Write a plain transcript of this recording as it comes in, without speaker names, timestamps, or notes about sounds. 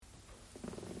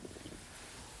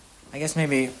I guess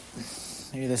maybe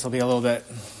this will be a little bit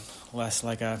less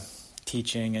like a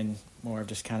teaching and more of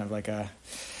just kind of like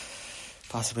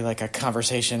possibly like a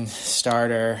conversation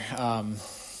starter.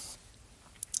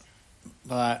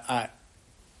 But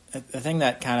the thing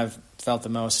that kind of felt the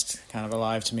most kind of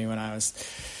alive to me when I was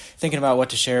thinking about what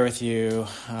to share with you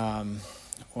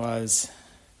was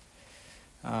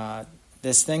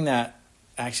this thing that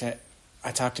actually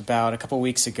I talked about a couple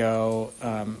weeks ago.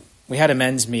 We had a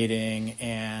men's meeting,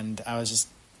 and I was just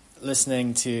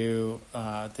listening to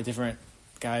the different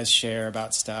guys share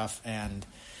about stuff and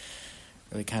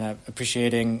really kind of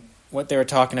appreciating what they were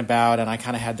talking about. And I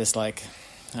kind of had this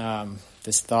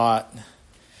this thought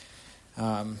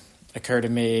occur to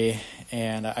me,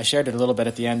 and I shared it a little bit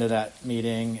at the end of that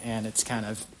meeting, and it's kind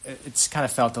of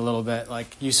felt a little bit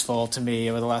like useful to me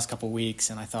over the last couple of weeks,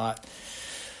 and I thought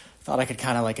I could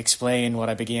kind of like explain what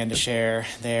I began to share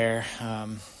there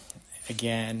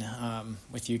again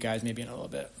with you guys, maybe in a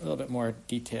little bit more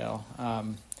detail.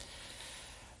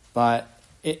 But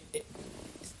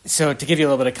so to give you a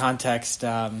little bit of context,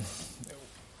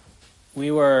 we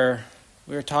got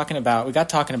talking about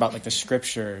like the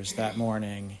scriptures that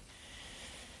morning,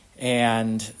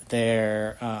 and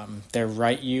their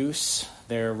right use,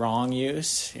 their wrong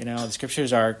use. You know, the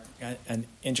scriptures are an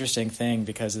interesting thing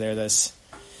because they're this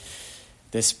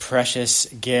precious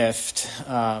gift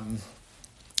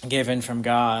given from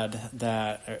God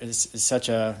that is such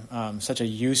a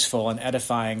useful and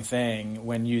edifying thing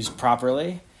when used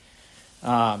properly.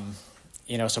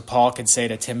 So Paul could say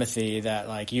to Timothy that,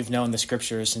 like, you've known the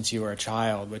scriptures since you were a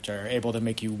child, which are able to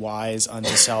make you wise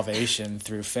unto salvation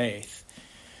through faith.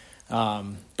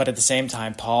 But at the same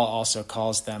time, Paul also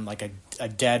calls them like a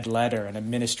dead letter and a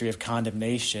ministry of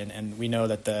condemnation. And we know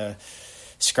that the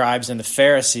scribes and the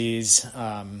Pharisees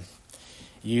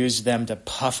used them to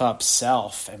puff up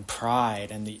self and pride,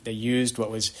 and they used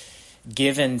what was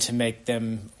given to make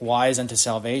them wise unto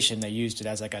salvation. They used it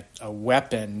as like a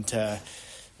weapon to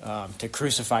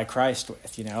crucify Christ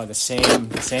with, the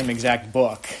same exact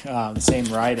book, the same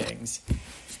writings,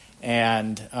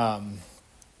 and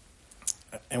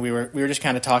we were just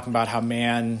kind of talking about how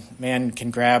man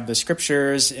can grab the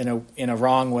scriptures in a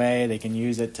wrong way. They can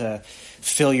use it to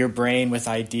fill your brain with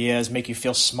ideas, make you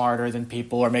feel smarter than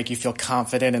people, or make you feel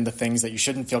confident in the things that you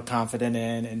shouldn't feel confident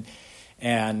in,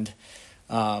 and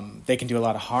they can do a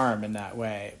lot of harm in that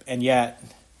way. And yet,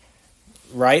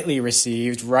 rightly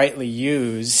received, rightly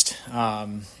used,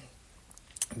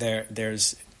 they're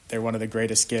one of the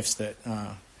greatest gifts that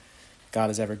God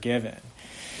has ever given.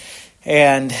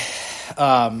 And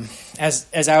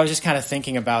as I was just kind of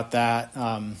thinking about that,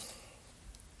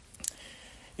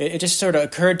 it just sort of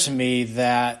occurred to me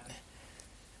that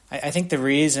I think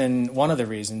one of the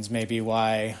reasons maybe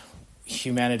why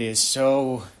humanity is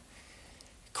so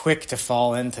quick to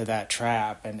fall into that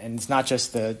trap, and it's not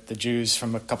just the Jews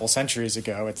from a couple centuries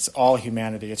ago, it's all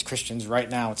humanity, it's Christians right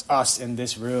now, it's us in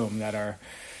this room that are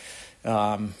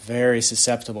very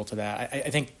susceptible to that. I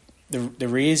think the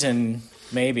reason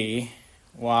maybe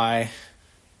why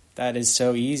that is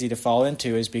so easy to fall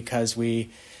into is because we,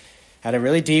 at a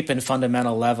really deep and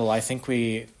fundamental level, I think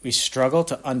we struggle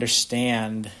to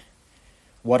understand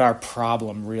what our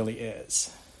problem really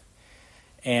is.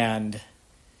 And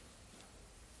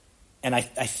I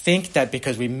think that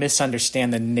because we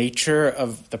misunderstand the nature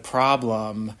of the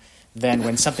problem, then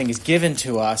when something is given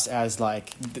to us as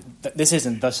like, this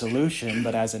isn't the solution,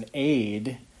 but as an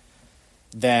aid,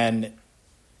 then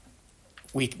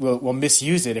we'll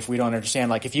misuse it if we don't understand.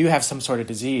 Like if you have some sort of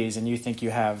disease and you think you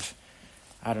have,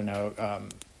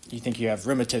 you think you have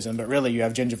rheumatism, but really you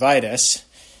have gingivitis,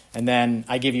 and then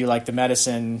I give you like the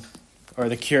medicine or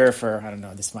the cure for,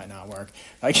 this might not work.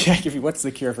 I give you, what's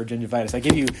the cure for gingivitis? I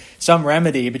give you some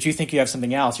remedy, but you think you have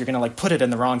something else. You're going to like put it in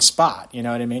the wrong spot. You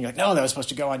know what I mean? You're like, no, that was supposed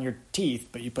to go on your teeth,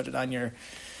 but you put it on your,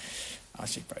 I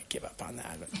should probably give up on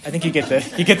that. But I think you get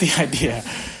the idea.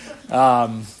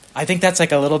 I think that's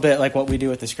like a little bit like what we do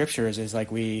with the scriptures is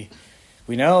like we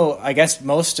know, I guess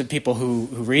most of people who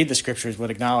read the scriptures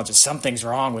would acknowledge that something's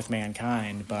wrong with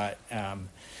mankind, but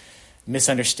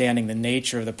misunderstanding the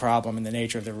nature of the problem and the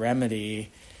nature of the remedy,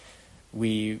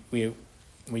 we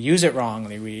use it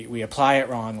wrongly, we apply it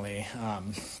wrongly,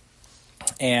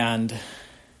 and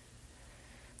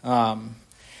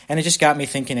it just got me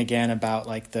thinking again about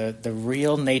like the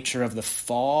real nature of the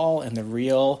fall and the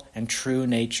real and true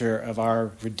nature of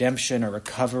our redemption or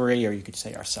recovery, or you could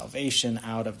say our salvation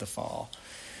out of the fall.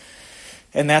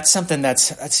 And that's something that's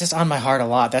just on my heart a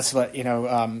lot. That's what,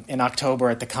 in October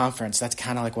at the conference, that's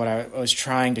kind of like what I was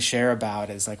trying to share about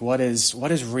is like, what is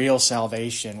real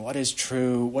salvation? What is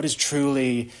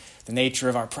truly the nature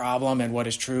of our problem, and what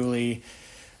is truly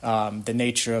the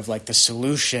nature of like the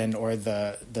solution or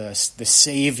the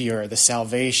savior, the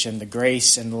salvation, the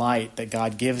grace and light that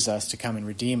God gives us to come and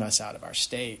redeem us out of our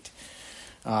state.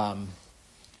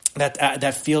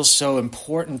 That feels so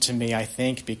important to me, I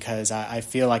think, because I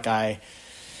feel like I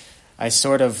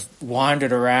sort of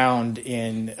wandered around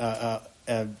in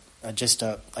just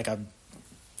a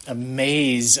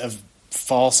maze of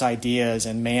false ideas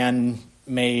and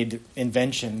man-made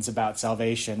inventions about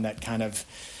salvation that kind of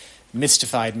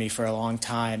mystified me for a long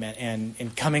time, and in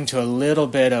coming to a little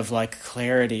bit of like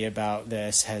clarity about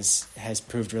this has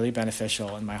proved really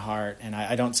beneficial in my heart. And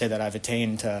I don't say that I've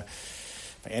attained to,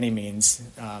 by any means,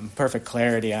 perfect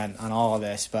clarity on all of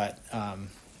this, but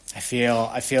I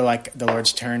feel like the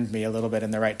Lord's turned me a little bit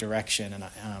in the right direction, and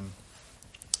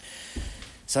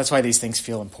so that's why these things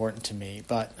feel important to me.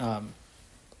 But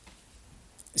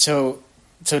So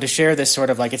to share this sort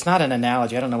of like, it's not an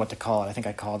analogy. I don't know what to call it. I think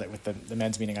I called it with the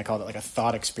men's meeting. I called it like a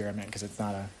thought experiment, because it's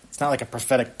not like a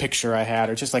prophetic picture I had,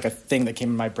 or just like a thing that came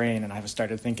in my brain and I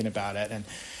started thinking about it. And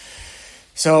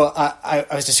so I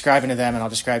was describing to them, and I'll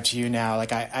describe to you now.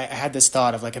 Like I had this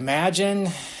thought of like, imagine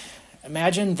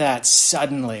that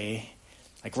suddenly,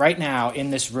 like right now in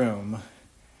this room,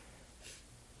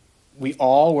 we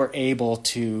all were able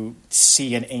to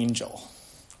see an angel,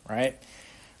 right?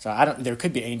 So there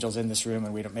could be angels in this room,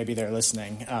 and maybe they're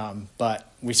listening,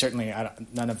 but we certainly,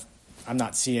 I'm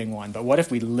not seeing one. But what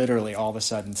if we literally all of a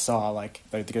sudden saw, like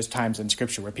there's times in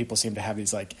Scripture where people seem to have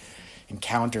these like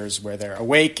encounters where they're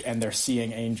awake and they're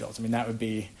seeing angels. I mean, that would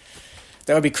be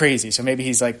crazy. So maybe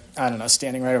he's like, I don't know,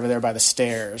 standing right over there by the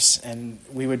stairs, and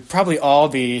we would probably all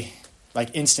be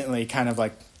like instantly kind of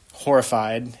like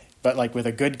horrified, but like with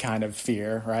a good kind of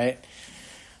fear, right?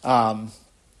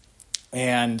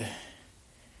 And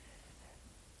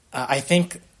I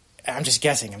think, I'm just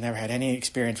guessing, I've never had any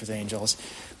experience with angels,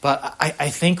 but I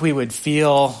think we would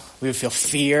feel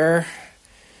fear.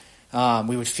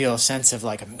 We would feel a sense of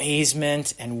like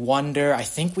amazement and wonder. I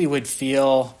think we would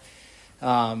feel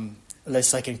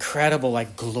this like incredible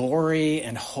like glory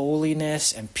and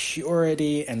holiness and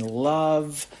purity and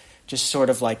love, just sort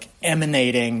of like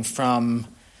emanating from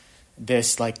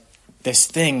this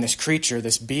thing, this creature,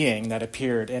 this being that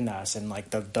appeared in us, and like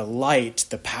the light,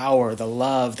 the power, the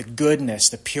love, the goodness,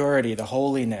 the purity, the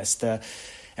holiness,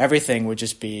 everything would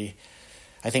just be,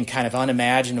 I think, kind of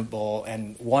unimaginable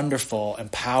and wonderful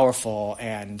and powerful,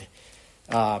 and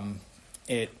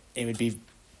it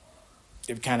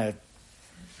would kind of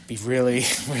be really,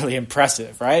 really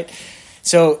impressive, right?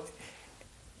 So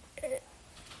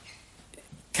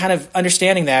kind of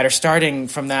understanding that, or starting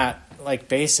from that like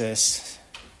basis,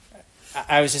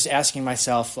 I was just asking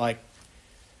myself, like,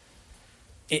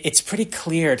 it's pretty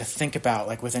clear to think about,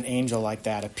 like, with an angel like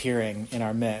that appearing in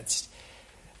our midst.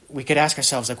 We could ask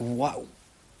ourselves, like,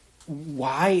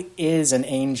 why is an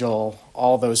angel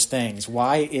all those things?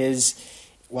 Why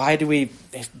do we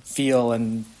feel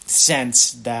and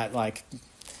sense that, like,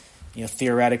 you know,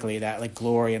 theoretically, that like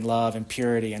glory and love and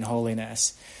purity and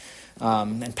holiness,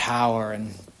 and power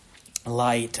and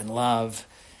light and love?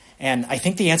 And I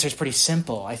think the answer is pretty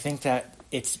simple. I think that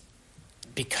it's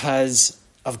because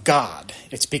of God.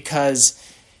 It's because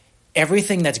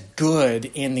everything that's good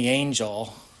in the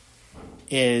angel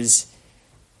is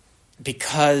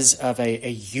because of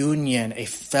a union, a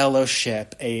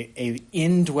fellowship, a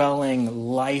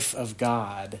indwelling life of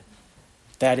God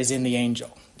that is in the angel.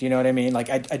 Do you know what I mean?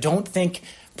 Like, I don't think,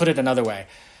 put it another way,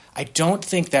 I don't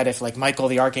think that if like Michael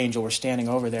the archangel were standing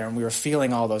over there and we were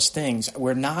feeling all those things,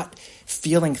 we're not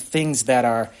feeling things that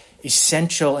are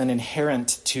essential and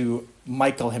inherent to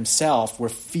Michael himself. We're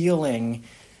feeling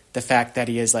the fact that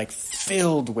he is like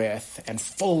filled with and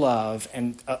full of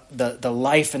and the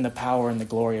life and the power and the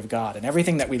glory of God. And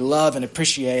everything that we love and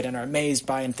appreciate and are amazed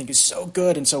by and think is so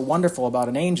good and so wonderful about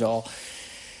an angel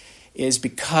is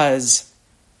because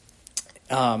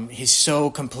he's so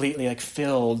completely like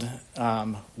filled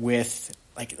with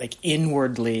like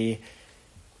inwardly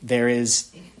there is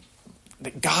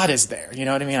God is there. You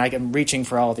know what I mean? I'm reaching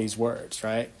for all these words,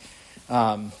 right?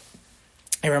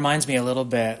 It reminds me a little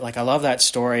bit, like I love that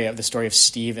story of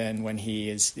Stephen when he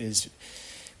is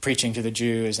preaching to the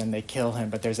Jews and they kill him.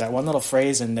 But there's that one little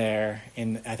phrase in there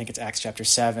in, I think it's Acts chapter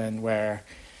 7, where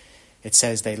it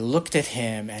says they looked at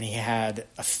him and he had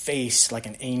a face like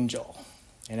an angel.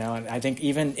 You know, and I think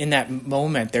even in that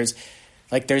moment, there's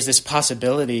this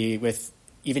possibility with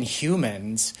even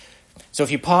humans. So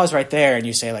if you pause right there and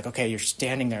you say like, okay, you're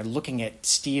standing there looking at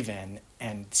Stephen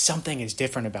and something is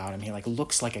different about him. He like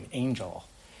looks like an angel.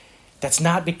 That's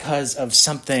not because of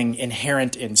something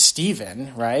inherent in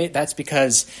Stephen, right? That's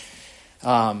because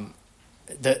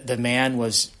the man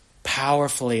was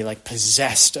powerfully like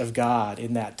possessed of God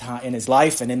in that time, in his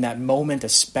life, and in that moment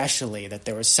especially, that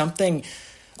there was something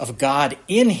of God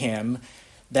in him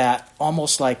that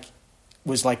almost like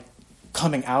was like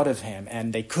coming out of him,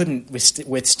 and they couldn't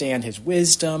withstand his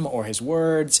wisdom or his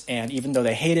words, and even though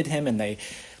they hated him and they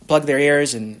plugged their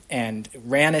ears and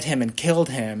ran at him and killed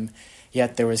him,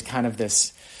 yet there was kind of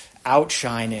this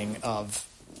outshining of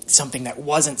something that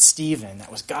wasn't Stephen,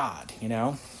 that was God, you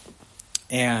know?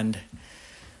 And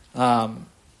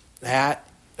that,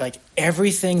 like,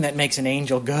 everything that makes an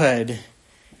angel good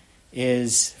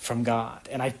is from God.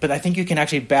 But I think you can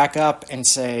actually back up and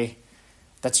say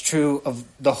that's true of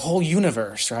the whole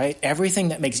universe, right? Everything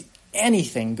that makes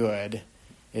anything good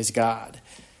is God.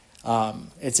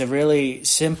 It's a really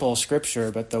simple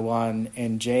scripture, but the one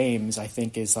in James, I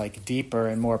think, is like deeper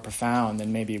and more profound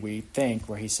than maybe we think,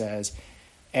 where he says,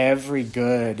 every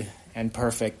good and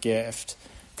perfect gift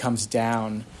comes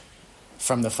down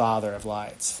from the Father of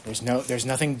lights. There's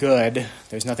nothing good,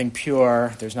 there's nothing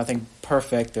pure, there's nothing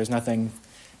perfect, there's nothing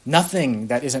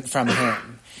that isn't from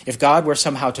him. If God were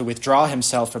somehow to withdraw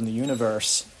himself from the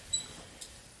universe,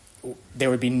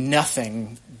 there would be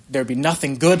nothing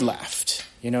good left.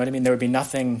 You know what I mean? There would be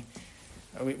nothing.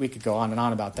 We could go on and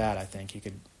on about that. I think you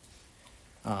could.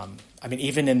 I mean,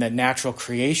 even in the natural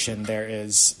creation, there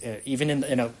is even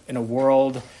in a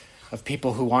world of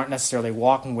people who aren't necessarily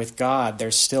walking with God,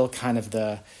 there's still kind of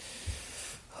the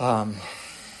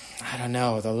I don't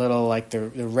know, the little like the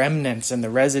remnants and the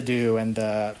residue and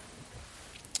the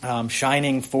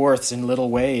shining forths in little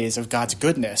ways of God's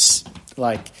goodness,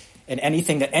 like, and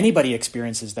anything that anybody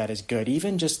experiences that is good,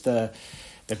 even just the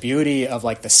beauty of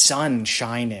like the sun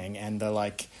shining and the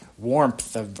like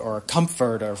warmth of, or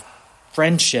comfort or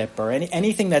friendship or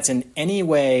anything that's in any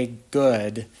way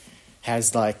good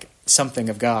has like something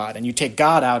of God. And you take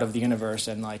God out of the universe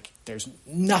and like there's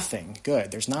nothing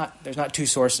good. There's not two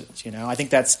sources, you know. I think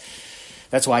that's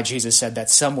why Jesus said that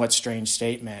somewhat strange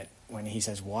statement when he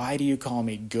says, "Why do you call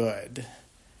me good?"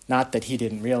 Not that he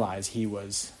didn't realize he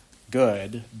was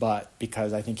good, but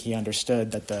because I think he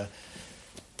understood that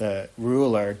the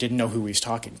ruler didn't know who he was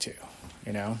talking to,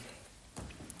 you know.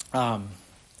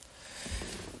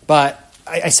 But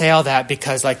I say all that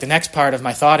because like the next part of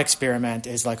my thought experiment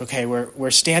is like, okay,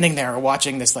 we're standing there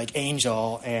watching this like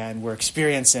angel, and we're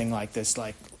experiencing like this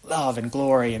like love and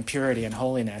glory and purity and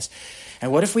holiness.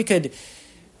 And what if we could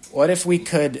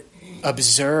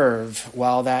observe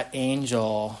while that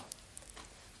angel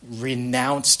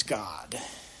renounced God,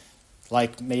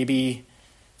 like maybe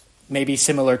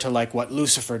similar to like what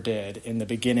Lucifer did in the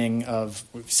beginning of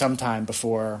sometime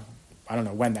before, I don't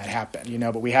know when that happened, you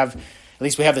know, but at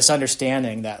least we have this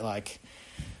understanding that like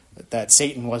that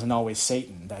Satan wasn't always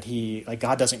Satan, that he, like,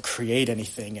 God doesn't create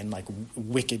anything in like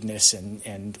wickedness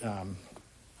and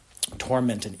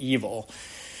torment and evil.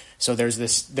 So there's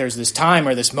this time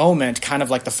or this moment, kind of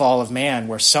like the fall of man,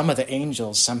 where some of the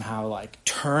angels somehow like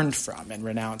turned from and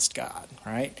renounced God,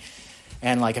 right?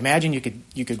 And like imagine you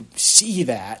could see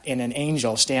that in an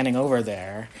angel standing over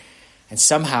there, and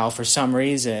somehow for some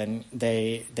reason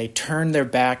they turned their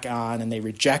back on and they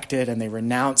rejected and they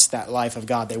renounced that life of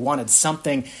God. They wanted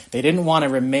something. They didn't want to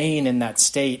remain in that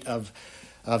state of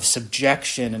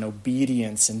subjection and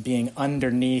obedience and being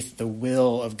underneath the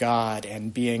will of God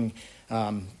and being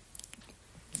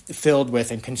filled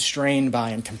with and constrained by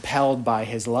and compelled by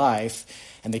his life,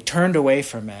 and they turned away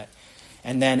from it.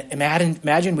 And then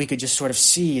imagine we could just sort of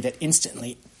see that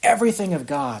instantly everything of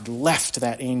God left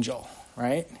that angel,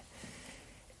 right?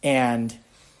 And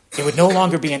it would no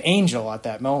longer be an angel at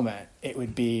that moment. It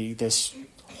would be this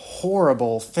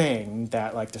horrible thing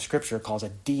that like the scripture calls a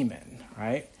demon,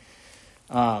 right?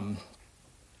 And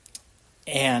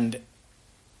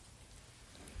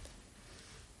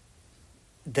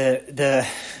the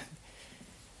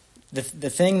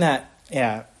thing that,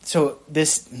 yeah, so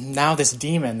this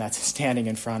demon that's standing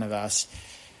in front of us,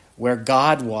 where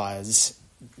God was,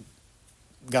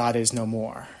 God is no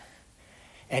more.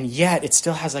 And yet it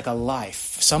still has like a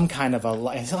life, some kind of a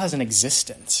life. It still has an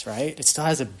existence, right? It still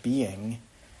has a being.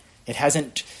 It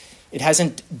hasn't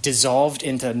dissolved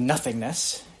into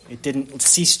nothingness. It didn't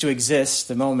cease to exist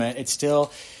the moment. It's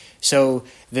still, so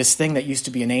this thing that used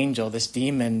to be an angel, this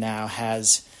demon now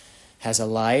has a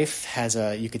life,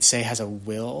 you could say has a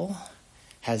will,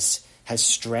 has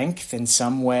strength in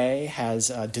some way, has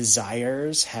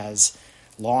desires, has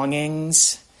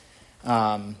longings,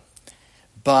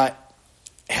 but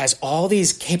has all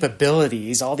these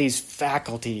capabilities, all these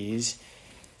faculties,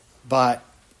 but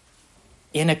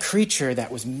in a creature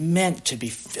that was meant to be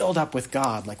filled up with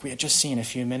God, like we had just seen a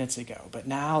few minutes ago. But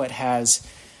now it has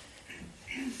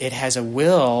a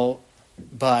will,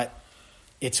 but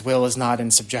its will is not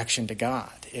in subjection to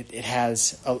God. It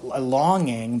has a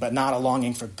longing, but not a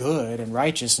longing for good and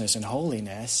righteousness and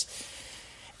holiness.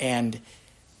 And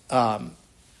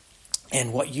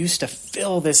what used to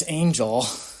fill this angel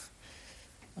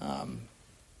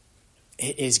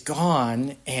is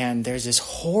gone, and there's this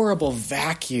horrible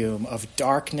vacuum of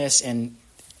darkness and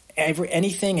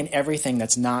anything and everything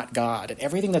that's not God. And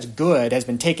everything that's good has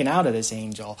been taken out of this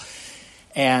angel.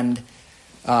 And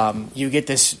you get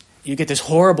this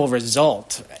horrible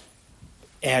result.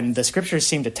 And the scriptures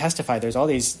seem to testify. There's all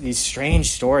these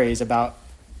strange stories about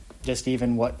just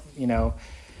even what,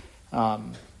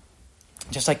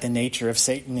 just like the nature of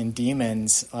Satan and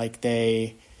demons, like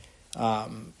they're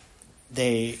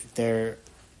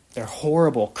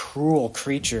horrible, cruel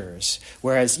creatures.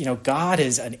 Whereas, God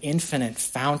is an infinite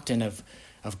fountain of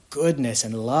goodness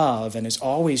and love, and is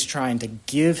always trying to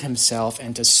give himself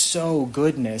and to sow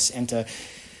goodness and to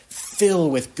fill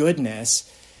with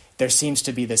goodness. There seems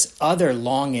to be this other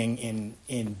longing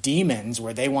in demons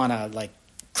where they want to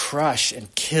crush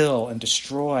and kill and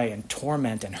destroy and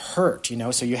torment and hurt,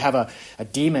 So you have a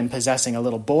demon possessing a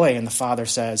little boy, and the father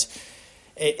says,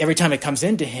 every time it comes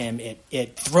into him,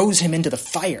 it throws him into the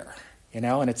fire,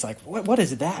 And it's like, what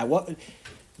is that?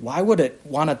 Why would it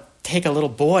want to take a little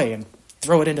boy and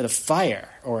throw it into the fire?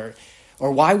 Or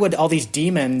why would all these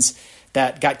demons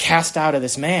that got cast out of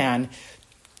this man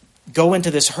go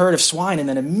into this herd of swine and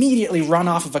then immediately run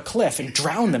off of a cliff and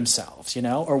drown themselves,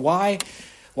 Or why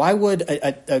would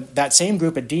that same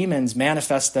group of demons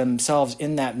manifest themselves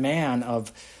in that man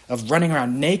of running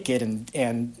around naked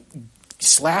and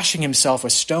slashing himself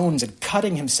with stones and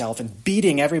cutting himself and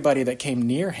beating everybody that came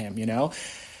near him,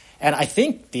 And I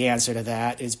think the answer to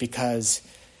that is because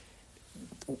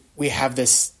we have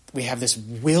this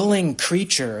willing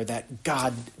creature that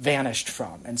God vanished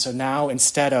from. And so now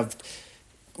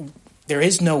there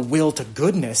is no will to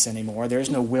goodness anymore. There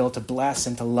is no will to bless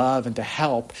and to love and to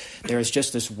help. There is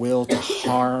just this will to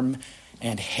harm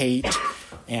and hate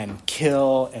and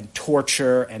kill and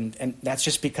torture. And that's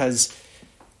just because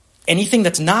anything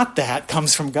that's not that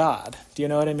comes from God. Do you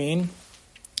know what I mean?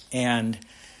 And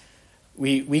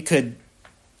we could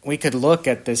look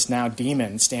at this now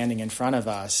demon standing in front of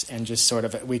us and just sort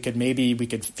of, we could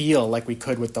feel like we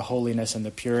could with the holiness and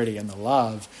the purity and the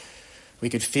love. We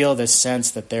could feel this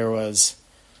sense that there was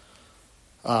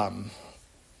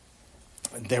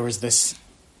this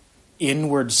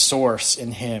inward source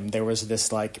in him. There was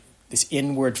this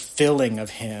inward filling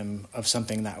of him of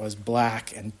something that was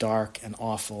black and dark and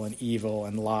awful and evil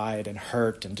and lied and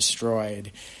hurt and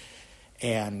destroyed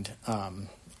and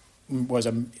was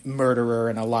a murderer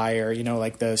and a liar.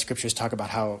 Like the scriptures talk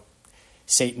about how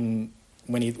Satan,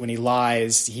 when he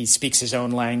lies, he speaks his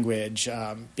own language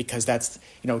because that's,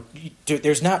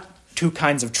 there's not two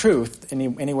kinds of truth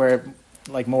anywhere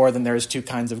more than there's two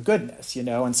kinds of goodness,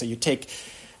 And so you take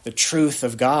the truth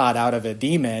of God out of a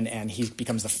demon and he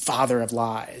becomes the father of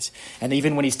lies. And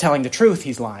even when he's telling the truth,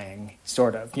 he's lying,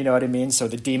 sort of. You know what I mean? So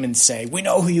the demons say, we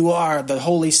know who you are, the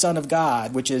Holy Son of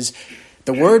God, which is,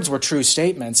 the words were true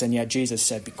statements, and yet Jesus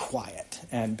said, be quiet.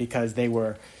 And because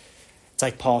it's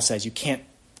like Paul says, you can't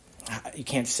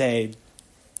say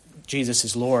Jesus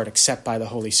is Lord except by the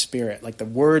Holy Spirit. The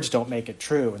words don't make it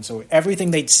true. And so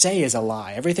everything they say is a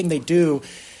lie. Everything they do,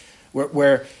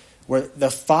 where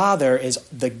the Father is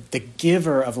the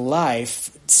giver of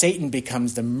life, Satan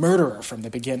becomes the murderer from the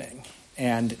beginning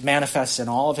and manifests in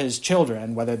all of his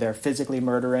children, whether they're physically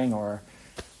murdering or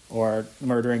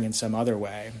murdering in some other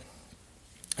way.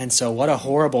 And so what a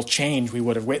horrible change we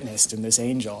would have witnessed in this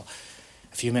angel.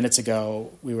 A few minutes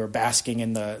ago, we were basking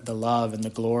in the love and the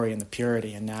glory and the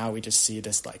purity, and now we just see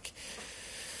this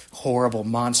horrible,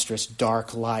 monstrous,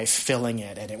 dark life filling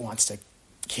it, and it wants to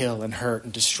kill and hurt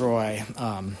and destroy.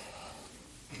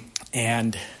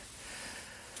 And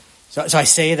so I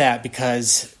say that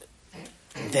because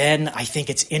then I think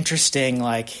it's interesting,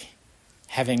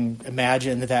 having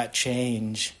imagined that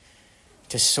change,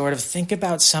 to sort of think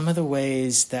about some of the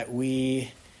ways that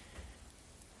we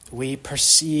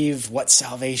perceive what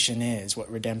salvation is, what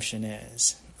redemption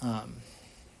is.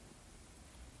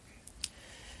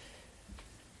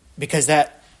 Because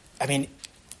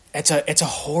it's a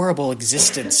horrible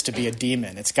existence to be a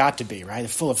demon. It's got to be, right?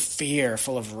 Full of fear,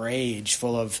 full of rage,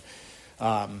 full of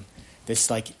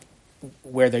this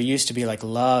where there used to be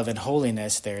love and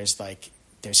holiness,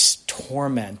 there's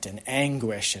torment and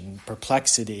anguish and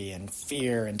perplexity and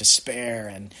fear and despair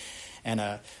and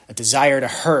a desire to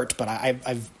hurt. But I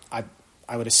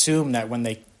would assume that when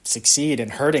they succeed in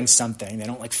hurting something, they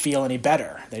don't feel any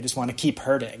better. They just want to keep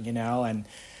hurting, And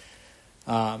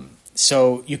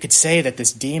So you could say that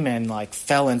this demon like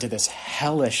fell into this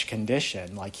hellish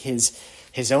condition, like his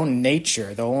own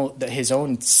nature, his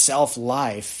own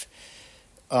self-life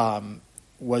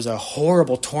was a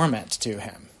horrible torment to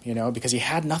him, because he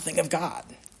had nothing of God.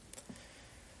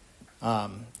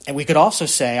 And we could also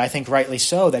say, I think rightly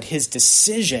so, that his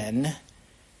decision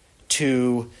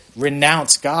to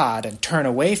renounce God and turn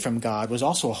away from God was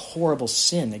also a horrible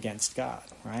sin against God,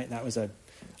 right? That was an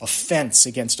offense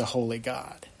against a holy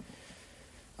God.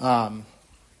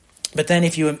 But then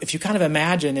if you kind of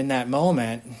imagine in that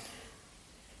moment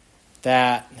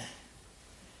that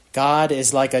God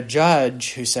is like a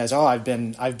judge who says, "Oh, I've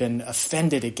been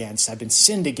offended against, I've been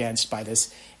sinned against by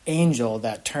this angel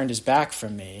that turned his back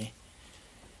from me."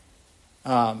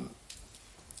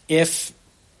 If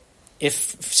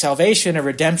salvation or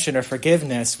redemption or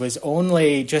forgiveness was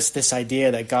only just this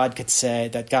idea that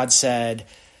God said,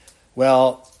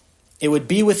 well, it would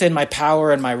be within my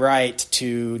power and my right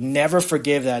to never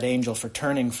forgive that angel for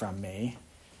turning from me,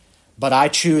 but I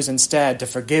choose instead to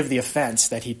forgive the offense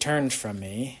that he turned from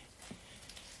me.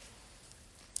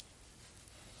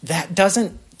 That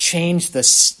doesn't change the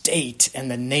state and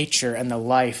the nature and the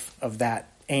life of that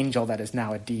angel that is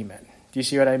now a demon. Do you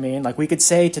see what I mean? Like we could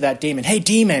say to that demon, "Hey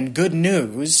demon, good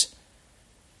news.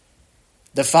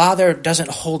 The Father doesn't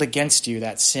hold against you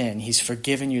that sin. He's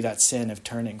forgiven you that sin of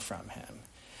turning from him."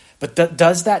 But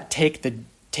does that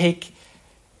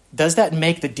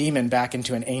make the demon back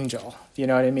into an angel? Do you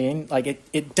know what I mean? Like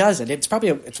it doesn't.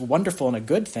 It's wonderful and a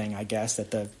good thing, I guess,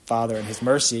 that the Father in his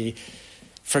mercy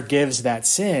forgives that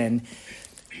sin.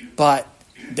 But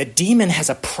the demon has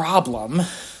a problem,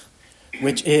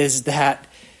 which is that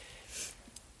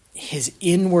his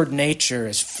inward nature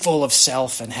is full of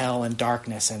self and hell and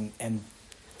darkness, and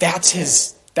that's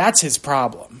his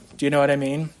problem. Do you know what I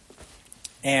mean?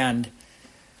 And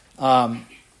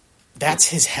that's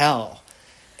his hell.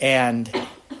 And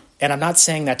I'm not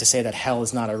saying that to say that hell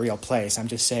is not a real place. I'm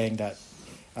just saying that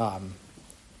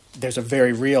there's a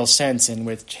very real sense in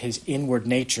which his inward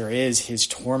nature is his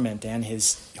torment and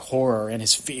his horror and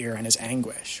his fear and his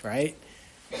anguish, right?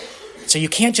 So you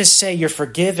can't just say you're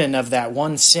forgiven of that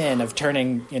one sin of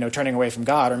turning away from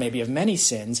God, or maybe of many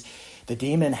sins. The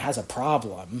demon has a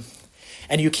problem.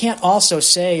 And you can't also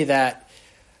say that,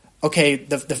 okay,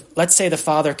 let's say the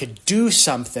Father could do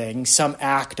something, some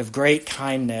act of great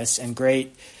kindness and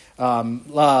great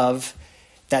love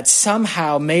that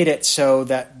somehow made it so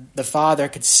that the Father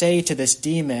could say to this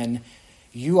demon,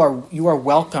 you are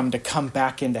welcome to come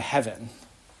back into heaven,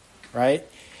 right?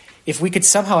 If we could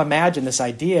somehow imagine this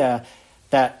idea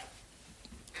that,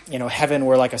 heaven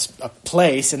were like a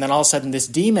place, and then all of a sudden this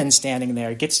demon standing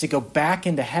there gets to go back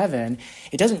into heaven,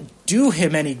 it doesn't do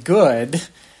him any good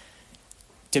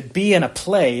to be in a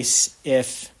place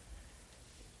if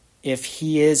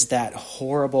he is that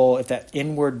horrible, if that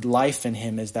inward life in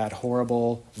him is that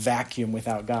horrible vacuum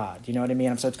without God. You know what I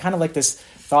mean? So it's kind of like this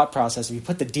thought process. If you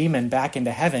put the demon back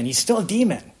into heaven, he's still a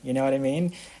demon. You know what I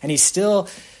mean? And he still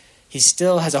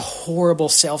has a horrible,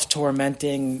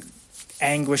 self-tormenting,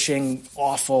 anguishing,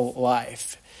 awful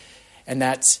life. And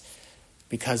that's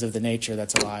because of the nature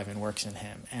that's alive and works in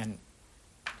him. And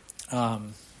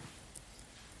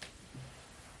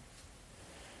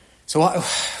so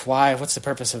why? What's the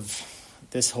purpose of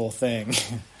this whole thing?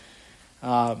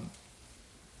 I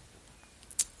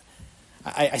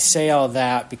say all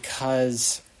that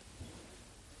because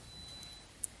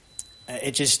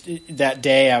that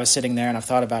day I was sitting there, and I've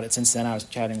thought about it since then. I was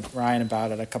chatting with Ryan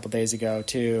about it a couple days ago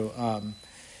too.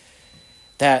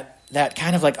 That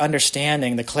kind of like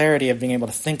understanding the clarity of being able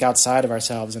to think outside of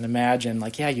ourselves and imagine,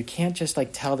 like, yeah, you can't just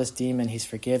like tell this demon he's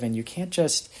forgiven. You can't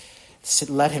just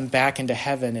let him back into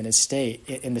heaven in the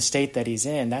state that he's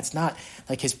in. That's not,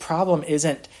 like, his problem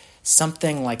isn't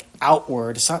something like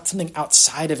outward. It's not something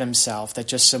outside of himself that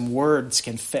just some words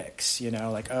can fix,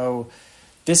 like, oh,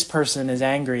 this person is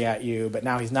angry at you, but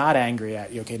now he's not angry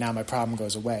at you. Okay, now my problem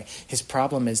goes away. His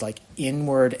problem is like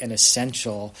inward and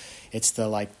essential. It's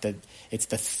the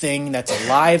thing that's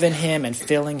alive in him and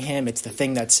filling him. It's the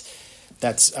thing that's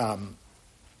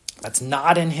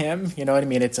not in him. You know what I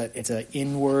mean? It's an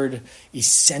inward,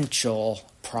 essential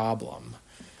problem.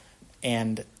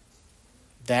 And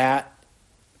that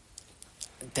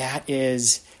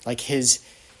is like his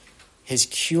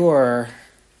cure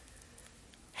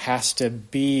has to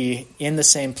be in the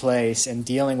same place and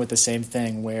dealing with the same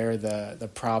thing where the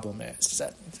problem is. Does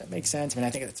that make sense? I mean,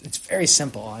 I think it's very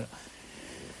simple.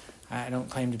 I don't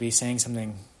claim to be saying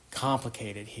something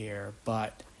complicated here,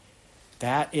 but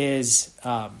that is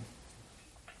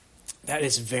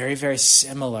very, very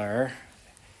similar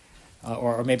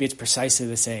or maybe it's precisely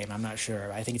the same. I'm not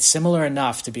sure. I think it's similar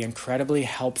enough to be incredibly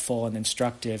helpful and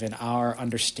instructive in our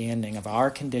understanding of our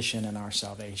condition and our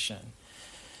salvation.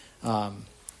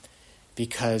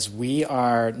 Because we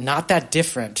are not that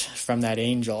different from that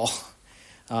angel.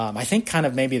 I think kind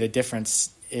of maybe the difference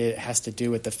it has to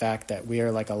do with the fact that we are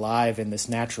like alive in this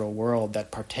natural world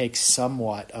that partakes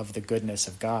somewhat of the goodness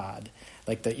of God.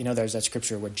 Like there's that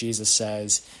scripture where Jesus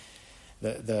says,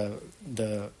 your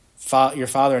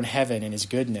Father in heaven in his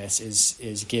goodness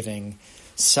is giving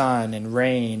sun and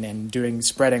rain and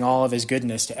spreading all of his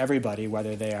goodness to everybody,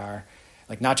 whether they are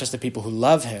like not just the people who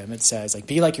love him. It says like,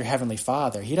 be like your heavenly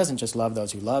Father. He doesn't just love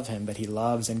those who love him, but he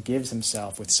loves and gives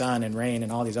himself with sun and rain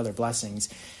and all these other blessings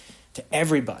to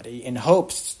everybody in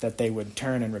hopes that they would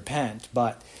turn and repent.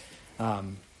 But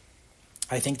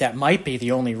I think that might be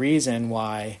the only reason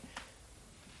why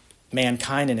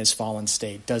mankind in his fallen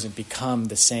state doesn't become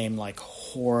the same like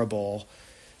horrible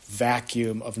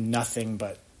vacuum of nothing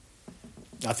but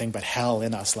hell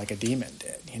in us like a demon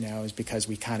did, is because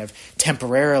we kind of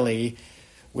temporarily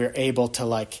we're able to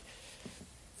like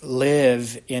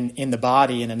live in the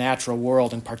body in a natural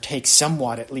world and partake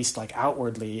somewhat, at least like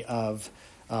outwardly, of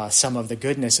some of the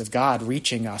goodness of God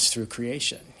reaching us through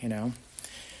creation, And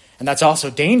that's also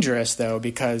dangerous though,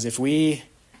 because if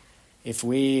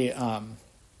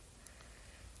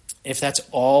that's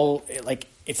all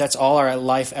our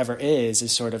life ever is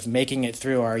sort of making it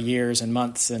through our years and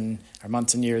months and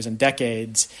years and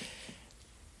decades,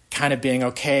 kind of being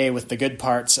okay with the good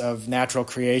parts of natural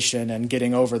creation and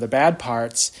getting over the bad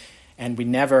parts, and we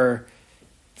never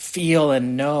feel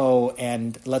and know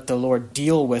and let the Lord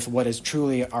deal with what is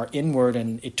truly our inward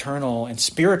and eternal and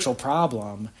spiritual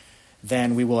problem,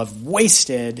 then we will have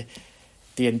wasted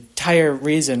the entire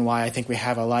reason why I think we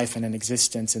have a life and an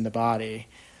existence in the body,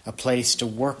 a place to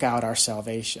work out our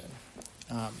salvation.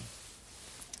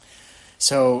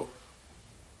 So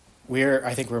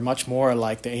I think we're much more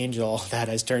like the angel that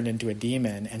has turned into a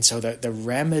demon. And so the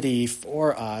remedy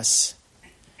for us,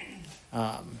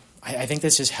 I think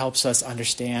this just helps us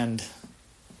understand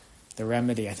the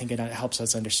remedy. I think it helps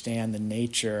us understand the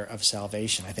nature of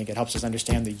salvation. I think it helps us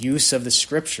understand the use of the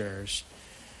scriptures,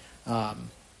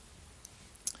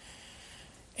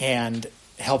 and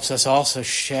helps us also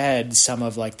shed some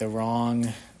of like the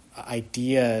wrong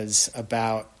ideas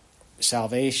about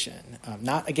salvation.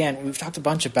 We've talked a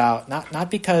bunch about not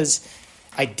because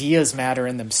ideas matter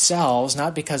in themselves,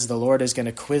 not because the Lord is going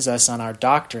to quiz us on our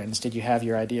doctrines. Did you have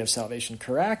your idea of salvation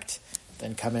correct?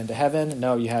 Then come into heaven.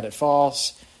 No, you had it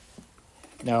false.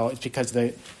 No, it's because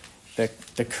the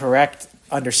correct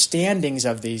understandings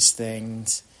of these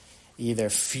things either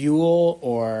fuel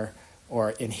or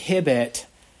inhibit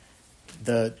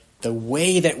the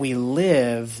way that we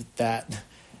live that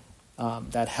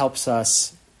helps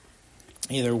us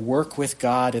either work with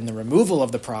God in the removal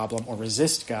of the problem or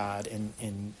resist God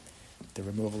in the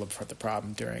removal of the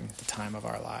problem during the time of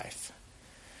our life.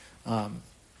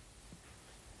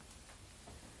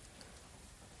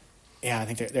 I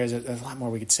think there's a lot more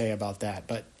we could say about that,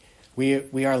 but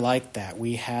we are like that.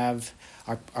 We have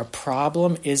our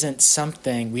problem isn't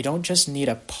something, we don't just need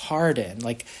a pardon.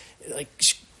 Like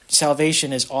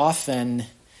salvation is often,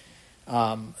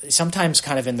 sometimes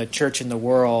kind of in the church and the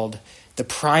world, the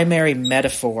primary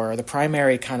metaphor, the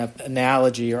primary kind of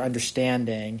analogy or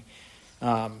understanding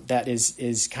that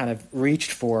is kind of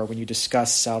reached for when you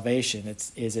discuss salvation.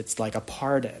 It's like a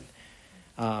pardon,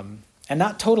 and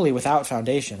not totally without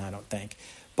foundation, I don't think.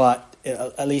 But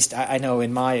at least I know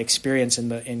in my experience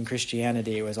in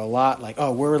Christianity, it was a lot like,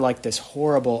 oh, we're like this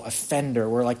horrible offender.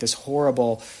 We're like this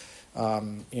horrible,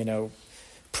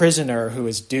 prisoner who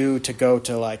is due to go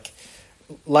to like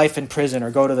life in prison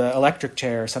or go to the electric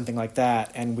chair or something like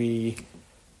that, and we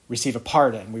receive a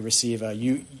pardon. We receive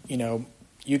you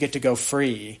get to go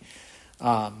free.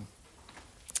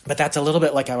 But that's a little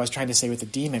bit like I was trying to say with the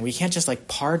demon. We can't just like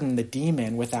pardon the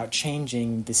demon without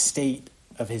changing the state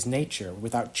of his nature,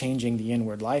 without changing the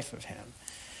inward life of him.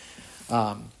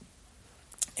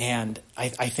 And I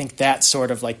think that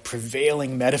sort of like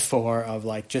prevailing metaphor of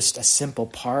like just a simple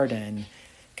pardon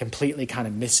completely kind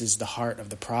of misses the heart of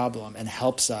the problem and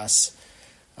helps us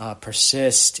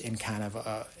persist in kind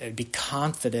of be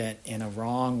confident in a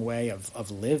wrong way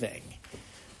of living.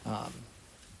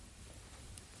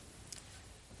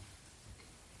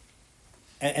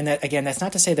 And that, again, that's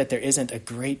not to say that there isn't a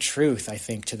great truth, I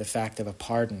think, to the fact of a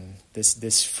pardon,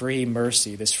 this free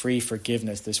mercy, this free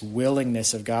forgiveness, this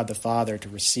willingness of God the Father to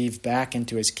receive back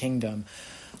into his kingdom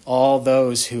all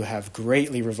those who have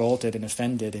greatly revolted and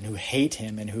offended and who hate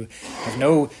him and who have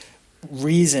no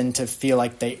reason to feel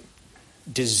like they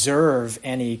deserve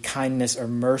any kindness or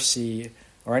mercy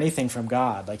or anything from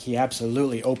God. Like, he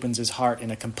absolutely opens his heart in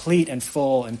a complete and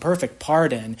full and perfect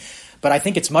pardon. But I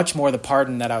think it's much more the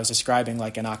pardon that I was describing,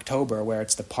 like in October, where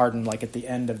it's the pardon like at the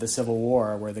end of the Civil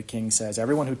War, where the king says,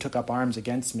 everyone who took up arms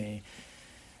against me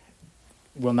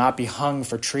will not be hung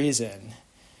for treason.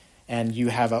 And you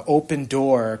have an open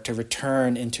door to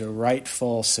return into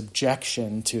rightful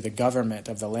subjection to the government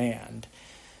of the land.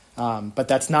 But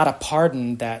that's not a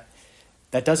pardon that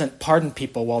doesn't pardon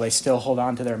people while they still hold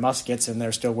on to their muskets and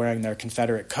they're still wearing their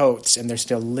Confederate coats and they're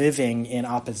still living in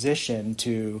opposition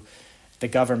to the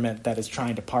government that is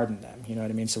trying to pardon them. You know what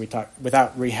I mean? So we talked,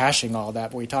 without rehashing all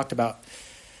that, but we talked about,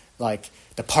 like,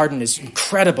 the pardon is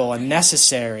incredible and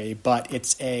necessary, but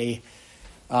it's it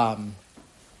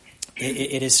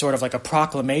is sort of like a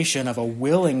proclamation of a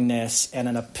willingness and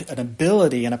an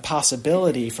ability and a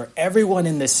possibility for everyone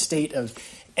in this state of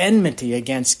enmity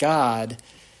against God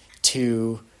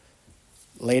to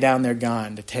lay down their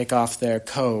gun, to take off their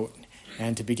coat,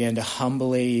 and to begin to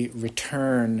humbly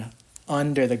return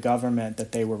under the government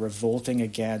that they were revolting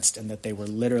against and that they were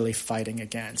literally fighting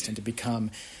against, and to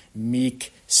become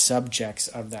meek subjects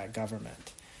of that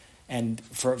government. And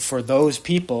for those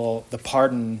people, the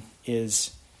pardon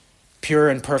is pure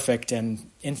and perfect and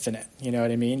infinite. You know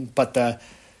what I mean? But the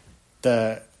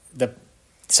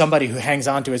somebody who hangs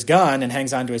onto his gun and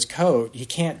hangs onto his coat, he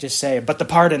can't just say, but the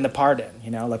pardon.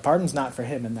 You know, like, pardon's not for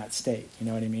him in that state. You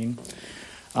know what I mean?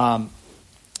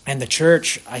 And the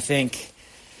church, I think,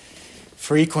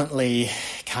 frequently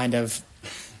kind of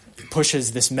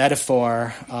pushes this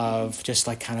metaphor of just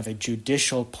like kind of a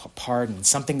judicial pardon,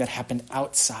 something that happened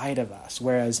outside of us,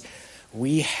 whereas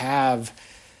we have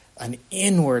an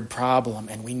inward problem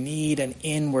and we need an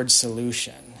inward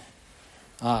solution.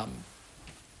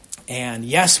 And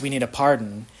yes, we need a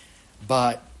pardon,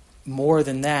 but more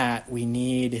than that, we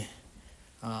need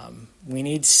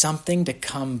something to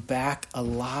come back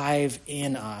alive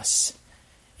in us,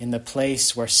 in the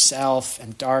place where self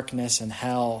and darkness and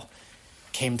hell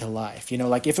came to life. You know,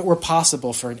 like, if it were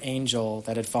possible for an angel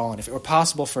that had fallen, if it were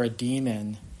possible for a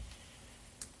demon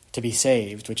to be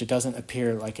saved, which it doesn't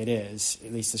appear like it is,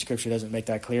 at least the scripture doesn't make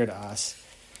that clear to us,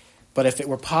 but if it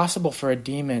were possible for a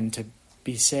demon to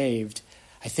be saved,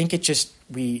 I think it just,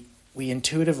 we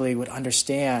intuitively would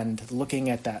understand, looking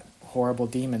at that horrible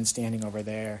demon standing over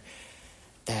there,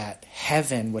 that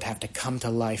heaven would have to come to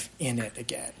life in it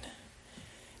again.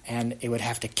 And it would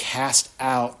have to cast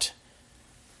out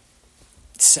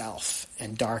self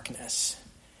and darkness.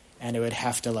 And it would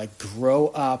have to, like, grow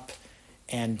up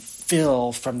and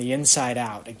fill from the inside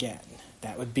out again.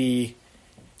 That would be,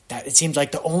 that it seems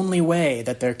like the only way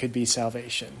that there could be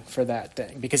salvation for that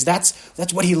thing. Because that's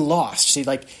what he lost. See,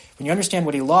 like, when you understand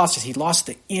what he lost, is he lost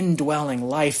the indwelling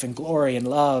life and glory and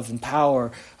love and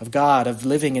power of God, of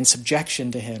living in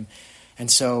subjection to him. And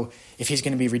so if he's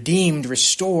going to be redeemed,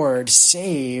 restored,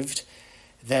 saved,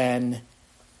 then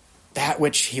that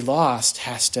which he lost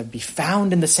has to be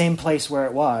found in the same place where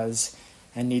it was,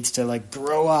 and needs to, like,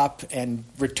 grow up and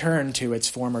return to its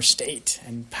former state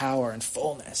and power and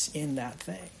fullness in that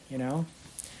thing, you know?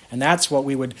 And that's what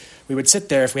we would sit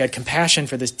there if we had compassion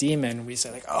for this demon. We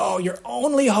say, like, oh, your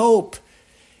only hope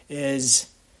is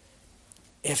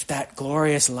if that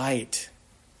glorious light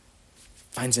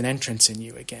finds an entrance in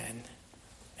you again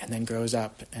and then grows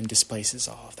up and displaces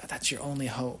all of that. That's your only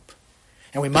hope.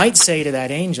 And we might say to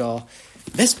that angel,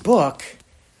 this book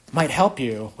might help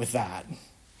you with that.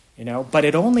 You know, but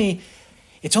it's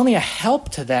only a help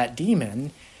to that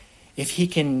demon if he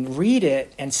can read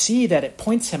it and see that it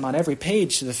points him on every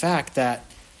page to the fact that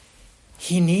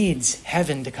he needs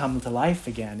heaven to come to life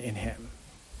again in him.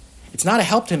 It's not a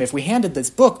help to him if we handed this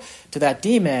book to that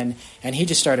demon and he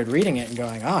just started reading it and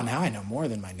going, oh, now I know more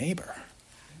than my neighbor.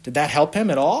 Did that help him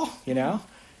at all? You know?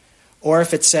 Or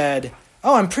if it said,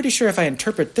 oh, I'm pretty sure if I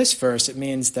interpret this verse, it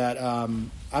means that I'm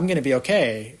going to be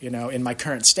okay, you know, in my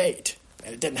current state.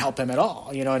 It didn't help him at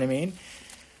all, you know what I mean?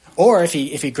 Or if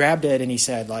he grabbed it and he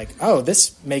said, like, oh,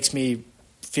 this makes me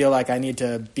feel like I need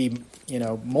to be, you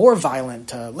know, more violent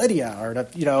to Lydia, or to,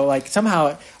 you know, like,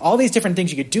 somehow all these different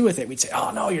things you could do with it, we'd say,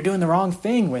 oh, no, you're doing the wrong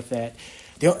thing with it.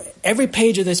 Every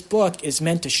page of this book is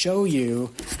meant to show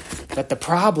you that the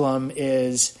problem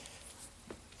is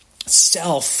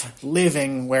self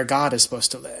living where God is supposed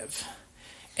to live,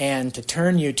 and to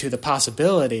turn you to the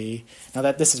possibility. Now,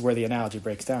 that this is where the analogy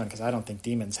breaks down, because I don't think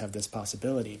demons have this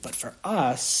possibility. But for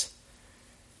us,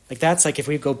 like, that's like if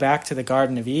we go back to the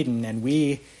Garden of Eden and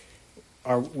we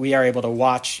are able to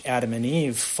watch Adam and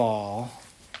Eve fall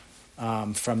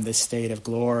from this state of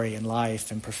glory and life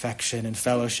and perfection and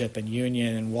fellowship and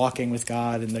union and walking with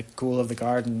God in the cool of the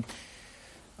garden.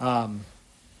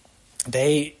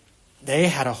 they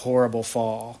had a horrible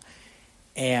fall.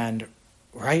 And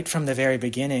right from the very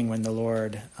beginning, when the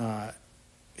Lord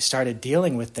started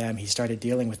dealing with them, he started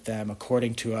dealing with them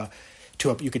according to a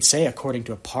you could say according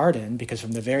to a pardon, because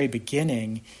from the very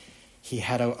beginning, he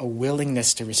had a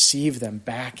willingness to receive them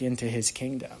back into his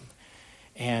kingdom.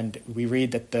 And we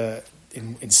read that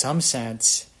in some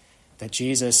sense, that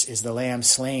Jesus is the Lamb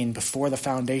slain before the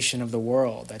foundation of the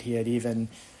world, that he had even,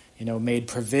 made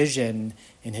provision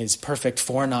in his perfect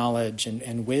foreknowledge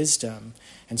and wisdom.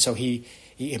 And so he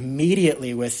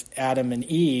immediately, with Adam and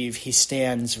Eve, he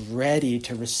stands ready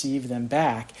to receive them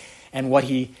back. And what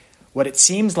it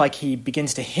seems like he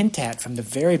begins to hint at from the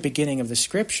very beginning of the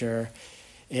Scripture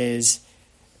is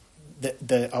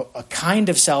a kind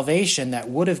of salvation that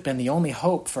would have been the only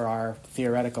hope for our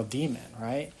theoretical demon,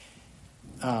 right?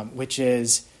 Which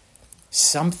is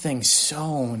something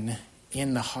sown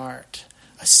in the heart,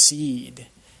 a seed,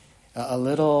 a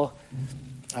little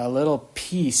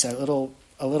piece, a little.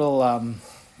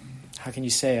 How can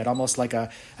you say it? Almost like a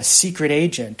secret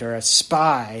agent or a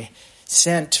spy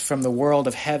sent from the world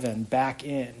of heaven back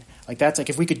in. That's like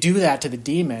if we could do that to the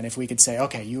demon, if we could say,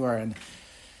 okay, you are in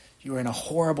a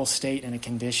horrible state and a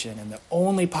condition, and the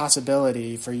only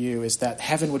possibility for you is that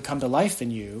heaven would come to life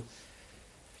in you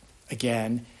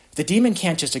again. The demon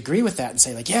can't just agree with that and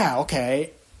say, yeah, okay,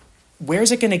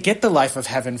 where's it going to get the life of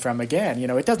heaven from again?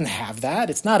 It doesn't have that.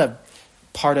 It's not a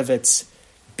part of its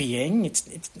being.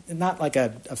 It's not like a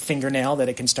fingernail that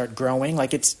it can start growing.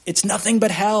 It's nothing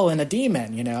but hell and a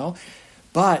demon,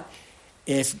 But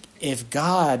if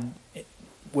God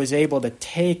was able to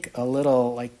take a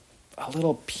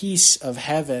little piece of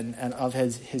heaven and of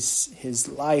his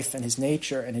life and his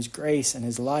nature and his grace and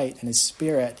his light and his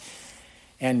spirit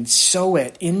and sow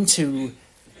it into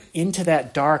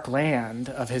that dark land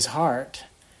of his heart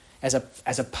as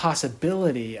a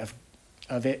possibility of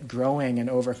it growing and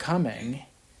overcoming,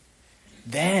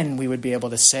 then we would be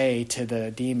able to say to the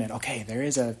demon, okay, there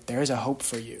is a hope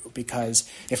for you, because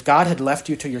if God had left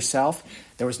you to yourself,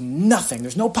 there's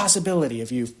no possibility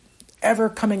of you ever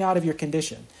coming out of your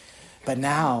condition. But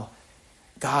now,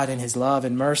 God in his love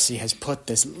and mercy has put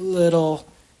this little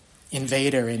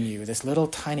invader in you, this little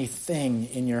tiny thing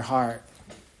in your heart,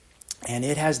 and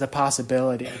it has the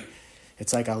possibility.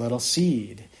 It's like a little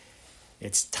seed.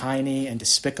 It's tiny and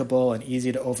despicable and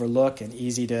easy to overlook and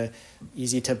easy to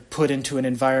put into an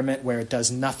environment where it does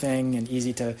nothing, and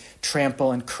easy to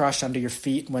trample and crush under your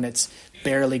feet when it's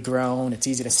barely grown. It's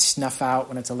easy to snuff out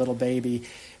when it's a little baby.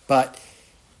 But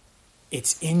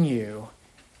it's in you,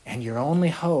 and your only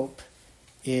hope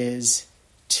is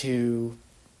to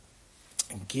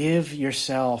give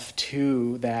yourself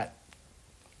to that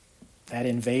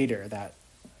invader, that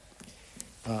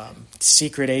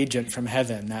secret agent from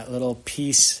heaven, that little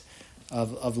piece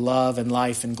of love and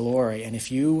life and glory. And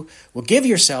if you will give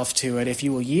yourself to it, if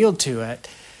you will yield to it,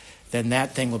 then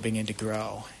that thing will begin to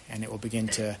grow, and it will begin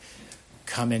to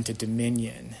come into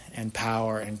dominion and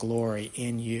power and glory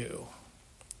in you.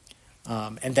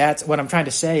 And that's what I'm trying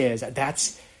to say is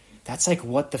that's like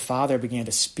what the Father began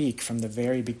to speak from the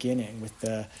very beginning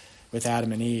with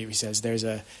Adam and Eve. He says there's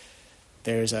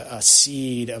a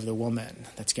seed of the woman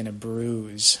that's going to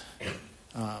bruise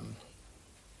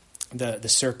the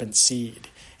serpent's seed.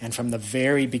 And from the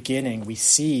very beginning, we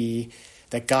see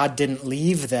that God didn't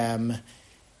leave them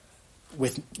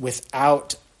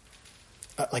without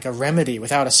like a remedy,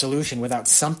 without a solution, without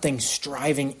something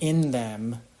striving in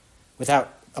them,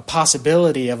 without a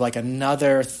possibility of like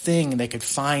another thing they could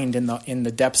find in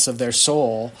the depths of their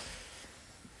soul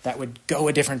that would go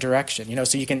a different direction.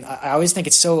 So I always think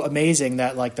it's so amazing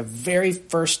that like the very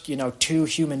first, two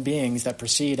human beings that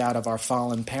proceed out of our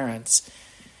fallen parents,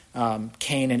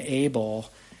 Cain and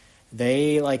Abel,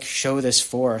 they like show this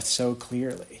forth so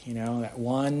clearly,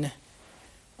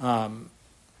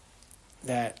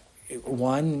 that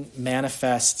one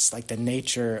manifests like the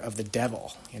nature of the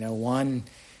devil. One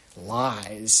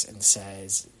lies and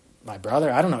says, my brother,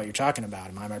 I don't know what you're talking about.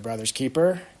 Am I my brother's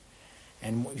keeper?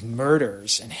 And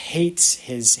murders and hates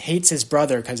his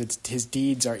brother because his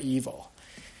deeds are evil.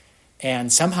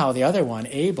 And somehow the other one,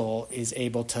 Abel, is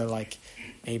able to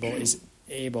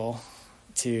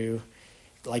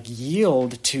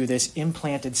yield to this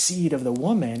implanted seed of the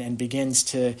woman and begins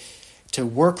to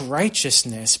work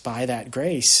righteousness by that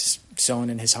grace sown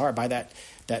in his heart, by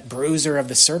that bruiser of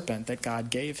the serpent that God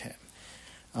gave him.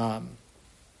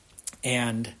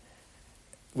 And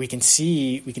we can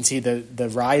see the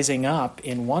rising up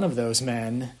in one of those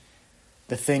men,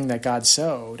 the thing that God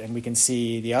sowed, and we can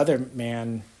see the other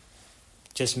man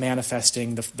just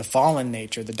manifesting the fallen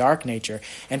nature, the dark nature,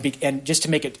 and just to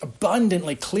make it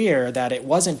abundantly clear that it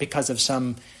wasn't because of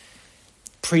some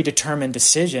predetermined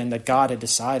decision that God had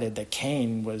decided that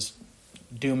Cain was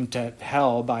doomed to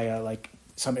hell by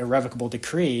some irrevocable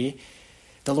decree,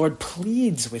 the Lord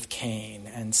pleads with Cain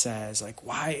and says,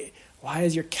 why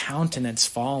is your countenance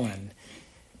fallen?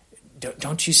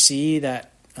 Don't you see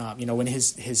that, when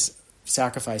his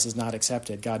sacrifice is not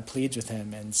accepted, God pleads with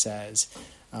him and says,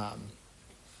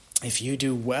 if you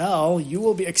do well, you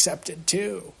will be accepted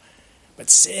too. But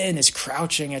sin is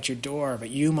crouching at your door,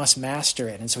 but you must master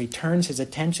it. And so he turns his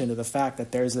attention to the fact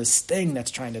that there's this thing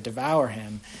that's trying to devour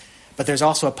him, but there's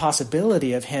also a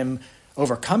possibility of him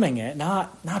overcoming it,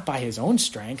 not by his own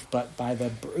strength, but by the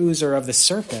bruiser of the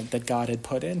serpent that God had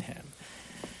put in him.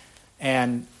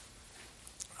 And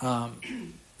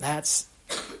that's...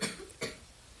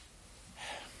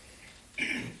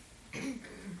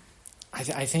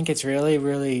 I think it's really,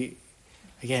 really,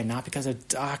 again, not because of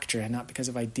doctrine, not because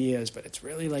of ideas, but it's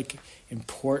really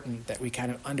important that we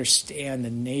kind of understand the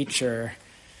nature.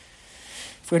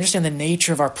 If we understand the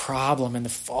nature of our problem and the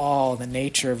fall, the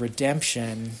nature of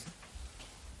redemption,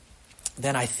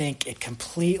 then I think it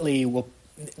completely will.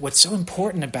 What's so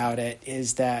important about it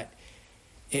is that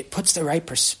it puts the right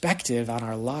perspective on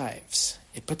our lives.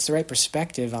 It puts the right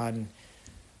perspective on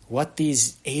what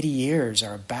these 80 years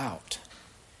are about.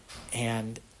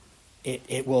 And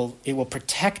it will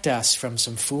protect us from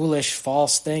some foolish,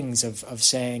 false things of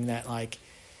saying that,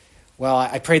 well,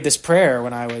 I prayed this prayer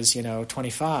when I was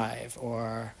 25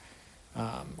 or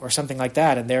something like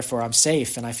that, and therefore I'm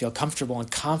safe and I feel comfortable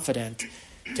and confident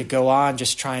to go on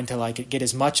just trying to get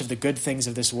as much of the good things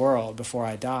of this world before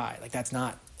I die. That's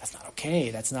not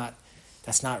okay. That's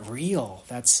not real.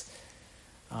 That's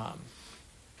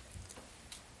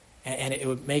and it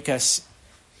would make us,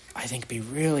 I think, be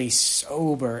really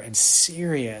sober and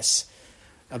serious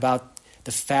about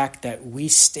the fact that we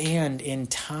stand in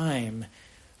time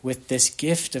with this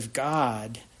gift of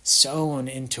God sown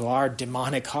into our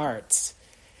demonic hearts.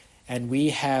 And we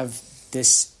have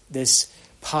this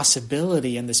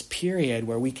possibility in this period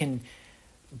where we can,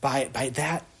 by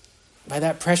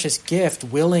that precious gift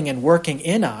willing and working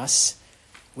in us,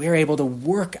 we are able to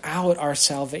work out our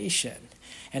salvation.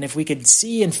 And if we could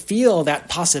see and feel that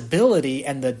possibility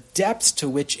and the depths to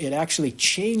which it actually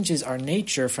changes our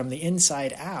nature from the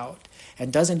inside out,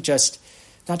 and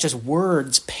not just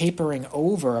words papering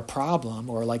over a problem,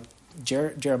 or like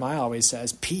Jeremiah always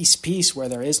says, peace, peace where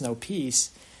there is no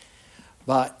peace,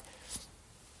 but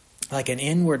like an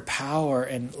inward power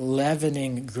and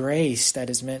leavening grace that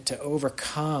is meant to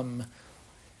overcome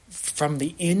from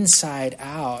the inside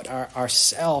out our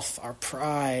self, our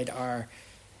pride, our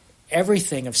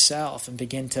everything of self, and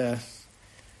begin to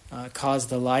cause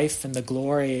the life and the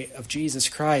glory of Jesus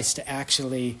Christ to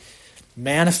actually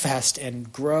manifest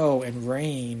and grow and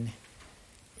reign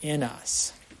in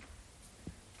us.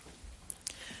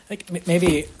 I think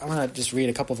maybe I want to just read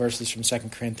a couple verses from 2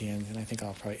 Corinthians, and I think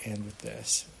I'll probably end with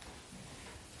this.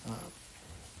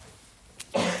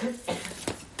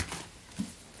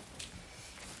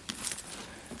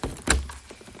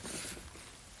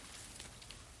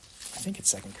 I think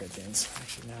it's 2 Corinthians.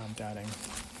 Actually, now I'm doubting.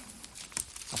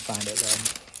 I'll find it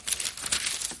though.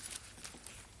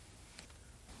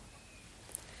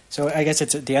 So I guess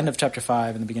it's at the end of chapter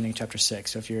 5 and the beginning of chapter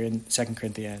 6. So if you're in 2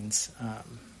 Corinthians,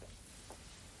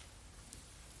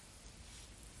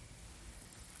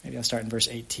 maybe I'll start in verse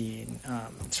 18.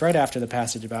 It's right after the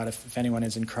passage about if anyone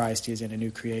is in Christ, he is in a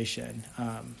new creation.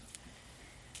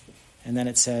 And then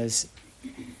it says,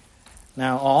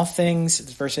 now all things,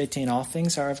 it's verse 18, all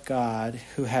things are of God,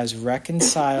 who has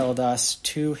reconciled us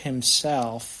to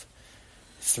himself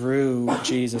through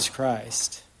Jesus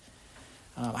Christ.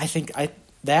 I think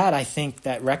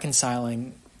that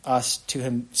reconciling us to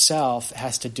himself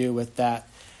has to do with that,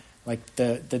 like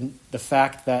the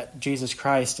fact that Jesus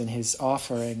Christ and his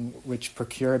offering, which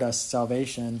procured us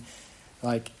salvation,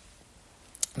 like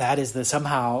that is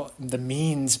somehow the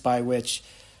means by which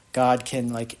God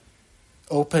can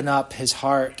open up his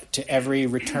heart to every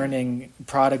returning,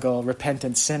 prodigal,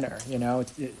 repentant sinner.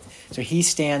 So he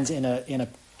stands in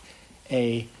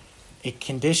a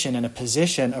condition and a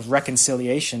position of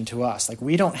reconciliation to us.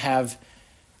 We don't have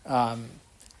to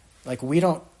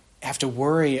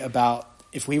worry about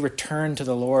if we return to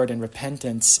the Lord in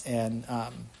repentance and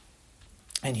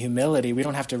humility. We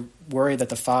don't have to worry that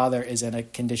the Father is in a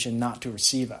condition not to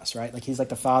receive us, right? He's like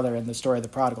the Father in the story of the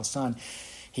prodigal son.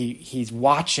 He's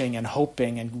watching and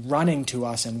hoping and running to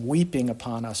us and weeping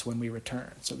upon us when we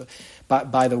return. So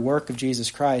by the work of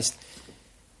Jesus Christ,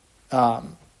 God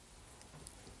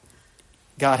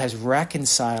God has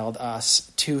reconciled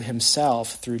us to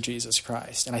himself through Jesus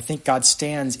Christ. And I think God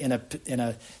stands in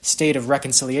a state of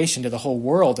reconciliation to the whole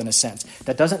world in a sense.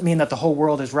 That doesn't mean that the whole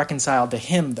world is reconciled to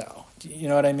him, though. You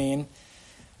know what I mean?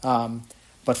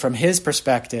 But from his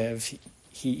perspective,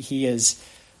 he is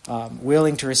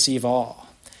willing to receive all.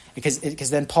 Because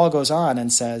then Paul goes on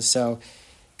and says, so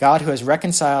God who has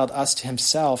reconciled us to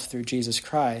himself through Jesus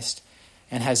Christ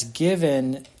and has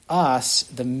given us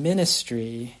the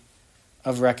ministry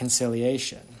of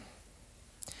reconciliation.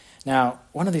 Now,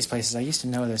 one of these places, I used to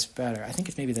know this better. I think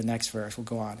it's maybe the next verse. We'll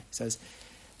go on. It says,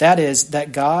 that is,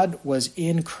 that God was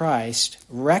in Christ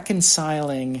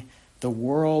reconciling the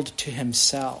world to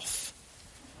himself,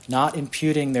 not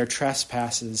imputing their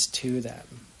trespasses to them.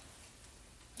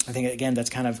 I think, again,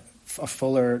 that's kind of a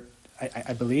fuller,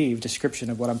 I believe, description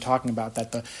of what I'm talking about,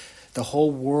 that the whole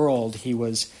world, he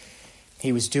was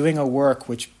doing a work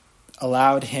which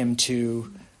allowed him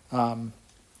to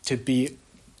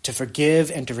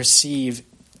forgive and to receive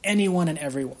anyone and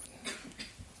everyone.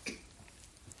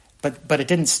 But it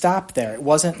didn't stop there. It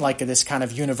wasn't like this kind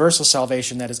of universal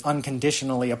salvation that is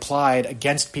unconditionally applied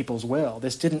against people's will.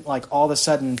 This didn't like all of a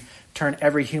sudden turn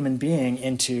every human being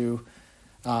into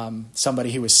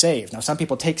somebody who was saved. Now, some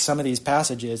people take some of these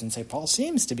passages and say, Paul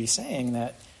seems to be saying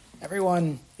that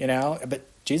everyone, but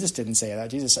Jesus didn't say that.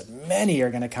 Jesus said, many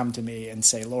are going to come to me and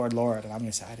say, Lord, Lord, and I'm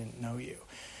going to say, I didn't know you.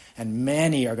 And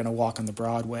many are going to walk on the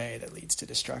broad way that leads to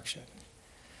destruction.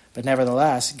 But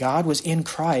nevertheless, God was in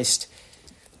Christ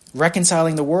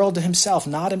reconciling the world to himself,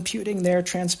 not imputing their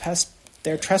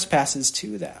trespasses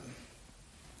to them,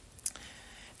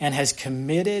 and has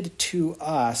committed to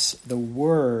us the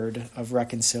word of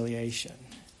reconciliation.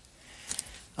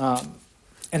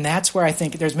 And that's where I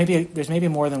think there's maybe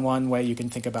more than one way you can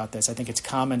think about this. I think it's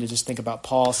common to just think about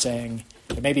Paul saying,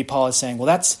 maybe Paul is saying, well,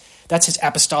 that's his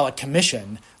apostolic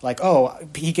commission. Like, oh,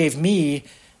 he gave me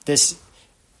this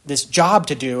job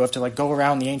to do of to like go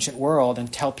around the ancient world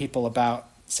and tell people about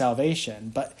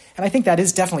salvation. And I think that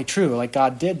is definitely true. Like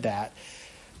God did that.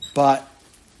 But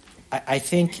I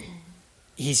think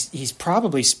he's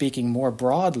probably speaking more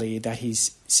broadly, that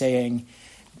he's saying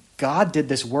God did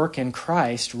this work in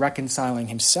Christ, reconciling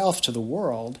himself to the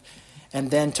world, and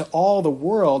then to all the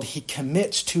world he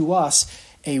commits to us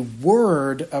a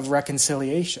word of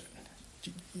reconciliation.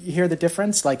 You hear the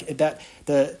difference? Like that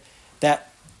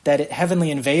heavenly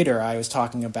invader I was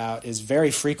talking about is very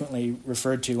frequently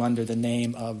referred to under the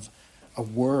name of a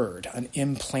word, an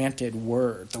implanted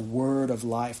word, the word of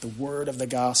life, the word of the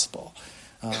gospel,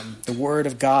 the word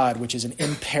of God, which is an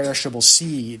imperishable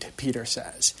seed, Peter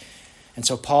says. And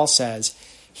so Paul says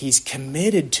he's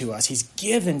committed to us, he's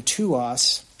given to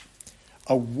us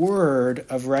a word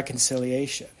of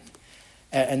reconciliation.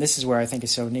 And this is where I think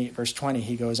is so neat. Verse 20,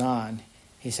 he goes on.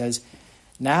 He says,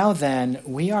 now then,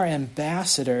 we are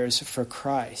ambassadors for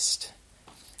Christ,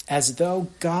 as though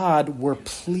God were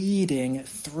pleading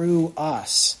through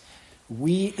us.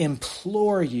 We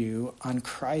implore you on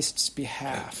Christ's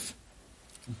behalf,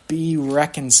 be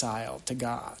reconciled to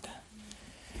God.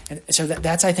 And so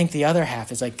that's, I think, the other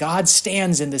half, is like God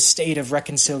stands in this state of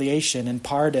reconciliation and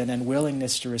pardon and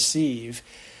willingness to receive.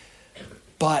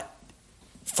 But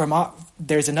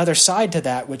there's another side to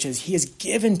that, which is he has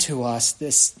given to us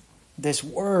this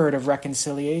word of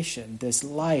reconciliation, this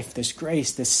life, this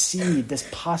grace, this seed, this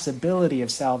possibility of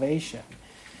salvation.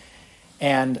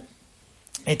 And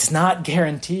it's not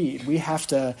guaranteed. We have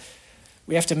to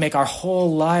make our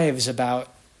whole lives about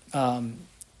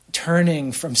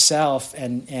turning from self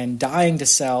and dying to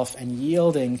self and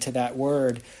yielding to that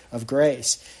word of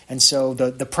grace. And so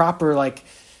the proper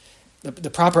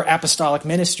apostolic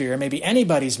ministry, or maybe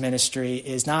anybody's ministry,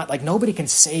 is not like nobody can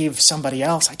save somebody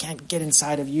else. I can't get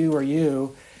inside of you or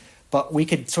you. But we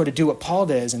could sort of do what Paul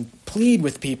does and plead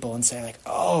with people and say, like,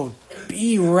 oh,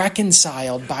 be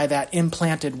reconciled by that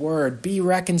implanted word. Be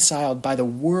reconciled by the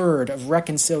word of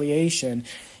reconciliation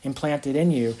implanted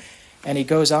in you. And he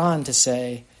goes on to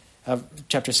say,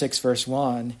 chapter 6, verse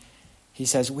 1, he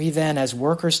says, we then, as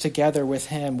workers together with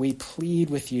him, we plead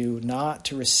with you not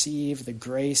to receive the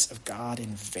grace of God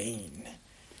in vain.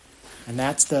 And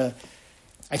I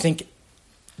think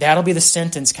that'll be the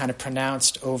sentence kind of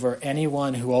pronounced over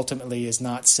anyone who ultimately is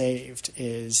not saved,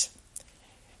 is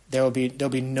there'll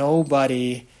be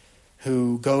nobody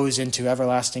who goes into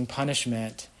everlasting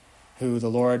punishment who the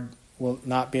Lord will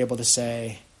not be able to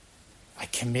say, I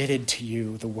committed to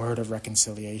you the word of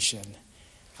reconciliation.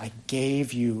 I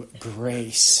gave you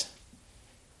grace.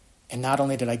 And not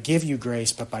only did I give you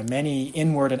grace, but by many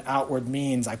inward and outward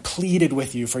means, I pleaded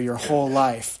with you for your whole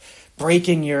life,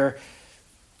 breaking your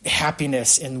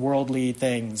happiness in worldly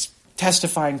things,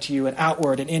 testifying to you in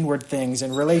outward and inward things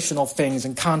and relational things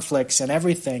and conflicts and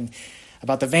everything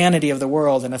about the vanity of the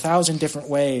world in 1,000 different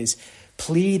ways,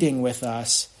 pleading with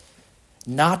us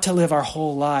not to live our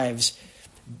whole lives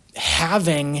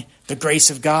having the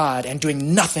grace of God and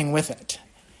doing nothing with it.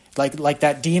 Like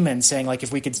that demon saying, like,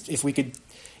 if we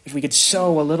could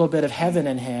sow a little bit of heaven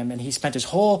in him, and he spent his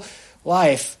whole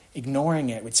life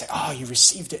ignoring it, we'd say, oh, you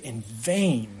received it in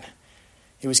vain.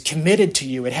 It was committed to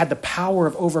you. It had the power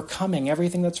of overcoming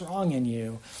everything that's wrong in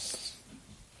you,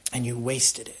 and you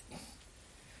wasted it.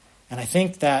 And I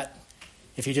think that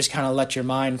if you just kind of let your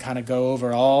mind kind of go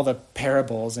over all the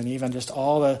parables and even just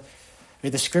all the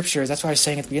scriptures, that's why I was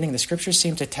saying at the beginning, the scriptures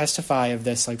seem to testify of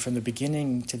this, like from the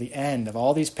beginning to the end, of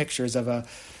all these pictures of a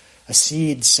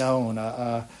seed sown,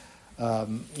 a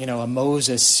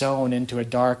Moses sown into a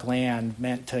dark land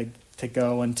meant to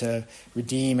go and to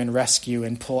redeem and rescue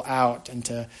and pull out, and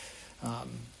to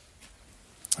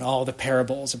all the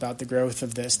parables about the growth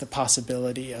of this, the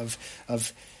possibility of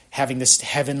having this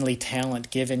heavenly talent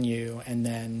given you and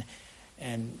then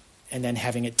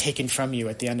having it taken from you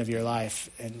at the end of your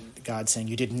life, and God saying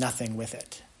you did nothing with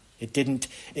it.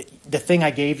 The thing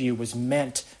I gave you was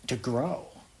meant to grow,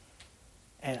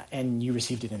 and you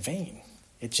received it in vain.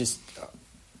 It just,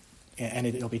 and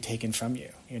it'll be taken from you,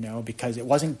 because it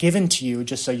wasn't given to you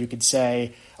just so you could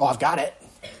say, oh, I've got it.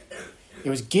 It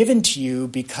was given to you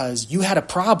because you had a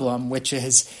problem, which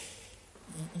is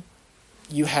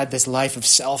you had this life of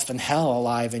self and hell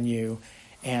alive in you.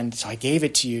 And so I gave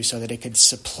it to you so that it could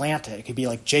supplant it. It could be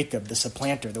like Jacob, the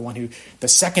supplanter, the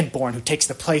secondborn who takes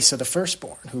the place of the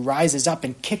firstborn, who rises up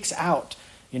and kicks out,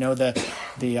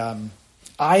 the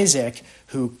Isaac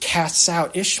who casts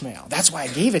out Ishmael. That's why I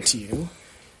gave it to you.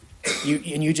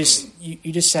 You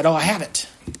just said, oh, I have it.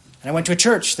 And I went to a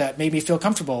church that made me feel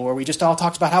comfortable, where we just all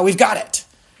talked about how we've got it.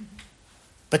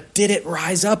 But did it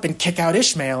rise up and kick out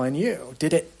Ishmael in you?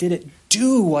 Did it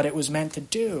do what it was meant to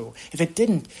do? If it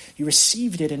didn't, you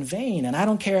received it in vain. And I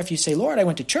don't care if you say, Lord, I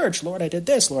went to church. Lord, I did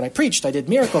this. Lord, I preached. I did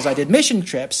miracles. I did mission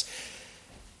trips.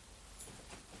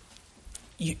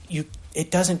 It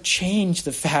doesn't change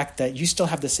the fact that you still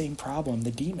have the same problem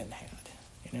the demon had,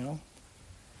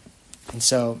 And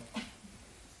so,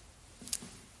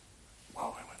 I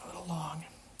went a little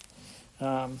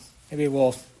long. Maybe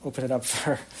we'll open it up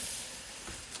for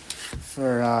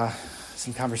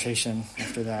some conversation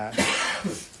after that.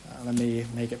 Let me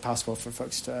make it possible for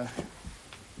folks to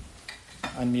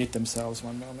unmute themselves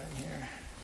one moment here.